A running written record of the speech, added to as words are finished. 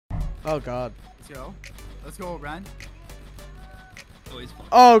Oh God. Let's go. Let's go, Brian.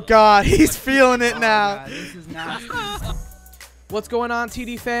 Oh God, he's feeling it now. God, this is nasty. What's going on,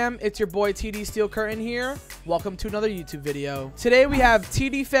 TD fam? It's your boy TD Steelcurtain here. Welcome to another YouTube video. Today we have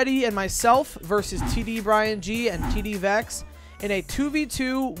TD Phetti and myself versus TD BryanG and TD Vex in a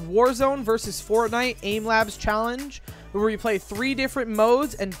 2v2 Warzone versus Fortnite aimlabs challenge, where we play 3 different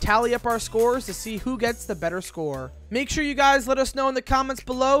modes and tally up our scores to see who gets the better score. Make sure you guys let us know in the comments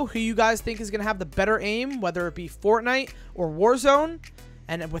below who you guys think is going to have the better aim, whether it be Fortnite or Warzone.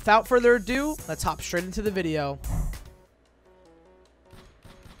 And without further ado, let's hop straight into the video.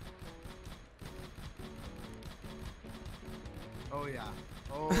 Oh yeah.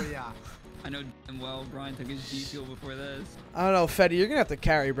 Oh yeah. I know damn well Brian took his G fuel before this. I don't know, Phetti, you're going to have to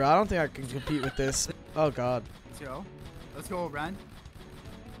carry, bro. I don't think I can compete with this. Oh, God. Let's go. Let's go, Brian.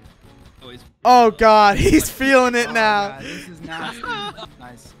 Oh, God. He's feeling it now. God, this is nasty.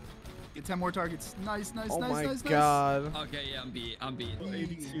 Nice. Get 10 more targets. Nice, nice, Oh, nice, my nice, God. Okay, yeah, I'm beat. I'm beat.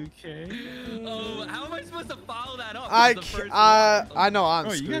 82K. Oh, how am I supposed to follow that up? I know I'm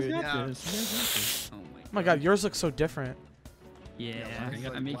Oh, you guys screwed. got this. You guys got this. Oh Oh, my God. Yours looks so different. Yeah, You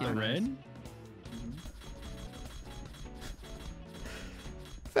got I make it the red.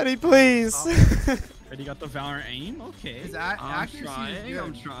 Phetti, please. Already got the Valorant aim. Okay. His I'm accuracy is trying. good.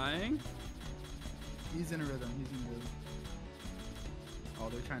 I'm trying. He's in a rhythm. He's in a rhythm. Oh,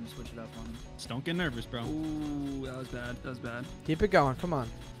 they're trying to switch it up on him. Just don't get nervous, bro. Ooh, that was bad. That was bad. Keep it going. Come on.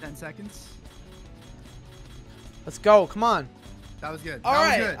 10 seconds. Let's go. Come on. That was good. All That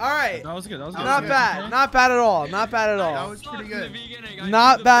right. was good. All right. That was good. That was good. Not good. bad. Not bad at all. Not bad at That all. was pretty good.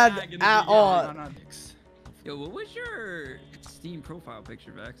 Not bad at all. No, no, no. Yo, what was your Steam profile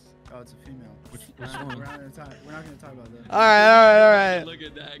picture, Vex? Oh, it's a female. Which We're not one? gonna we're not gonna talk about that. All right. Look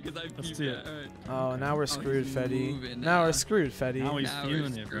at that, because I Let's peeped see that. it. All right. Oh, now we're screwed, he's Phetti. moving Now now. we're screwed, Phetti. Now he's Now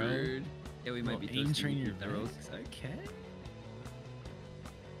feeling we're it, bro. screwed. Yeah, we might be Aim thirsty train to your keep the rolls. Okay.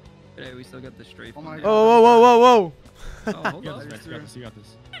 But hey, we still got the strafe. Oh my on. God. Oh, whoa. Oh, hold You got on. this, Vex. You got this. You got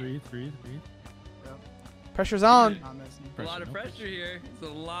this. Breathe. Pressure's on. Not messing. A lot of pressure here. It's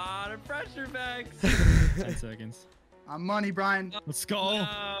a lot of pressure, Vex. 10 seconds. I'm money, Brian. Let's go.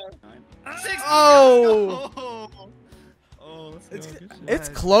 Oh. Oh, let's go. It's, Good shit. it's Let's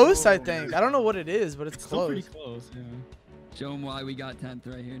close, I go. think. I don't know what it is, but it's Still pretty close. close. Yeah. Show him why we got 10th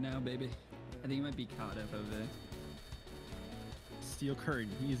right here now, baby. I think he might be caught FOV. Steelcurtain.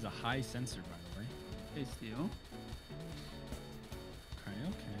 He is a high sensor, by the way. Hey, Steel.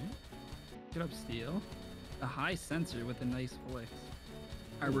 Okay. Get up, Steel. A high sensor with a nice flex.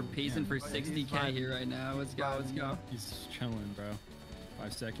 All right, we're pacing for he's 60K vibing. here right now. Let's go. Let's go. He's chilling, bro.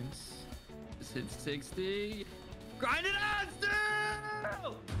 5 seconds. Just hit 60. Grind it out,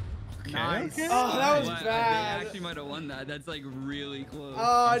 Steel! Okay. Nice. Okay. Oh, that was They bad. actually might have won that. That's like really close.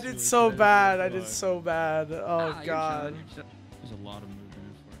 Oh, I That's did really so good. bad. I Good did luck. so bad. Oh, Ah, you're God. chilling, you're chilling. There's a lot of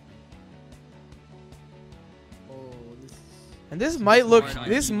movement in Oh, this is And this might look hard on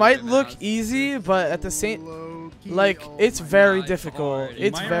this keyboard might and look mouse. easy, but at the same low-key. like Oh it's my very God, it's difficult. hard. You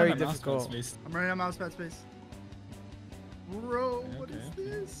It's might very run a mouse pad difficult. space. I'm running out of mouse pad space. Bro, Okay, what is okay.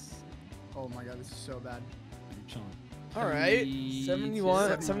 this? Oh my God, this is so bad. You're chilling. All right.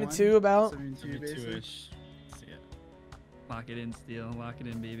 71, 72 about. 72 basically. 72-ish. See it. Lock it in, Steel. Lock it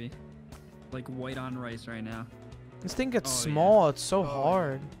in, baby. Like white on rice right now. This thing gets Oh, yeah. small. It's so Oh,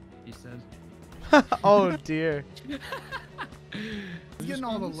 hard. He said. Oh dear. He's getting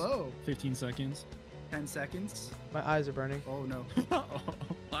all the low. 15 seconds. 10 seconds. My eyes are burning. Oh no.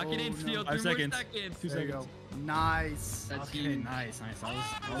 Lock it in, Oh, no. Steel. 5 3 more seconds. seconds. 2 There you seconds. go. Nice. That's Okay, huge. nice.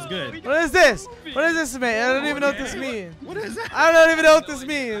 That was good. What is this? What is this, man? I don't even know what this means. What is that? I don't even know what No, this I've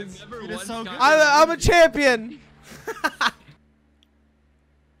means. never It is once so gotten- good. I'm a champion.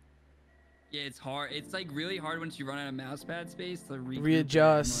 Yeah, it's hard. It's like really hard once you run out of mouse pad space to regroup and,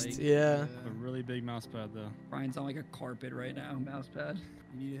 Readjust. like, Yeah. A really big mouse pad, though. Brian's on like a carpet right now, mouse pad.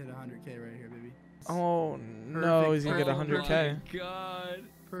 You need to hit 100K right here, baby. Oh no, he's gonna get Oh 100K. my God.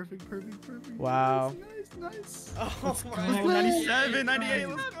 Perfect. Wow. Nice. Oh Oh, 97, 98.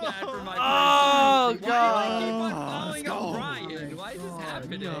 Let's Not bad for my Oh, person. God. Why do I keep on following Let's up go. Brian? Why is this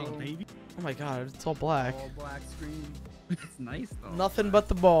happening? No, baby. Oh my God, it's all black. All black screen. It's nice though. Nothing but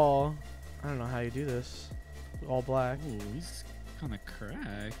the ball. I don't know how you do this. All black. Ooh, he's kind of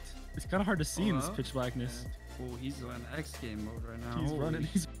cracked. It's kind of hard to see in this pitch blackness. Oh, he's in X game mode right now. He's Holy running.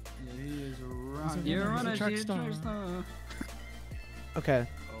 He's Yeah, he is running. You're He's a running, track she's a track star. star. Okay. okay.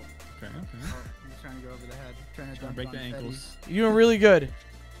 Oh, he's trying to go over the head. Trying to Trying to break the dunk on Phetti. ankles. You're doing really good.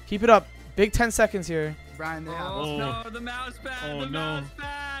 Keep it up. Big 10 seconds here. Brian, they have. Oh, Oh. no, the mouse pad, Oh, the no. mouse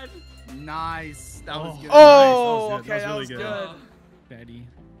pad. Nice. That was good. Oh, Nice, okay, that was really good. Phetti.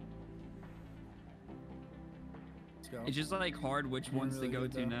 go. It's just like hard which Doing ones really to go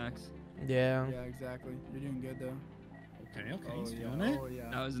good, to though. next. Yeah. Yeah, exactly. You're doing good though. Okay, okay, Oh he's yeah. feeling it. Oh yeah.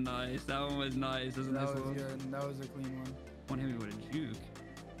 That was nice. That one was nice. That was a nice That was little good. That was a clean one. one hit me with a juke.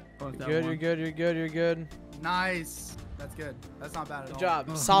 Oh, if that Good, one- you're good, you're good, you're good. Nice. That's good. That's not bad at Good all. job.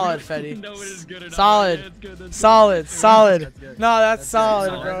 Oh. Solid, Fetty. No, it is good or not. Solid. Yeah, it's good, that's Solid, solid. That's good. No, that's That's solid,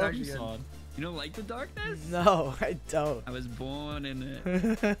 good. bro. That's actually good. Solid. good. You don't like the darkness? No, I don't. I was born in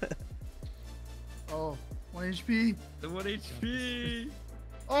it. Oh, 1 HP. The 1 HP.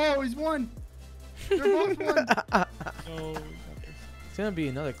 Oh, he's won. They're both won. Oh, It's gonna be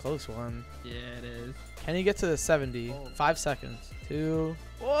another close one. Yeah, it is. Can you get to the 70? Oh. 5 seconds. 2,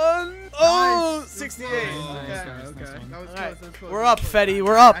 1. Oh, Nice. 68. Nice. Oh, Okay. okay, That was All okay. close. right. That was close. We're That up, was close. Fetty.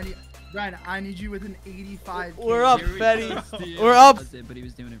 We're up. Ryan, I need you with an 85. We're up, Here we Fetty. go, Steel. We're up. That's it, but he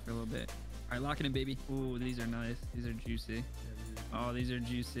was doing it for a little bit. All right, lock it in, baby. Ooh, these are nice. These are juicy. Oh, these are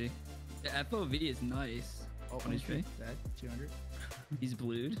juicy. The FOV is nice. Oh, What is it? that 200. He's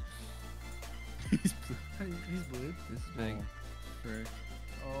blued. He's blue. This is big. frick.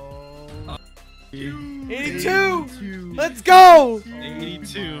 Oh. 82. 82. Let's go.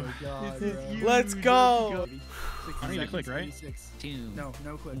 82. Oh my God, This is bro. huge. Let's go. 60 I need to click, seconds, right? 86. 2, No,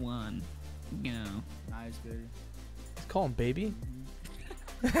 no click. 1, go. Nice, baby. Let's call him baby.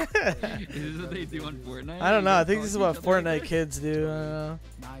 Is this what they do on Fortnite? I don't know. I You think guys this is call what each other Fortnite this? kids do. I don't know.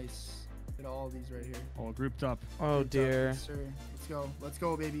 Nice. Get all these right here. All grouped up. Oh Grouped up, dear. yes, sir. Let's go. Let's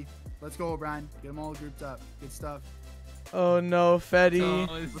go, baby. Let's go, Brian. Get them all grouped up. Good stuff. Oh no, Fetty.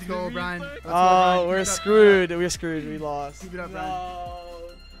 Oh, it's Let's gonna go, be Brian. fun. Let's go, Oh, Brian. we're Keep it up, screwed. We're screwed. We lost. Keep it up, Brian. No.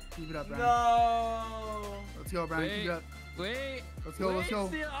 Keep it up, Brian. No. Let's go, Brian. Keep it up. Wait. Let's go. Let's wait, go.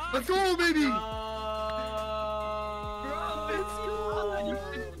 Steel. Oh, Let's go, baby. Bro, it's gone. You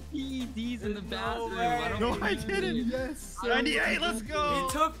put PEDs in the bathroom. way. I don't No, I believe didn't. it. Yes. sir. 98, let's go.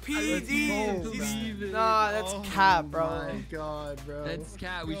 He took Let's PEDs. go, He's- Brian. Nah, that's Oh cap, bro. my God, bro. That's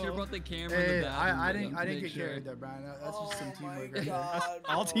cat. We should have brought the camera in Hey, the bathroom. I with didn't them I to didn't make get sure. carried there, Brian. That's just some Oh my teamwork right there. God,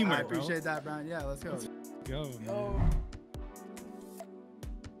 All bro. teamwork, I bro. appreciate that, Brian. Yeah, let's go. Go. Oh.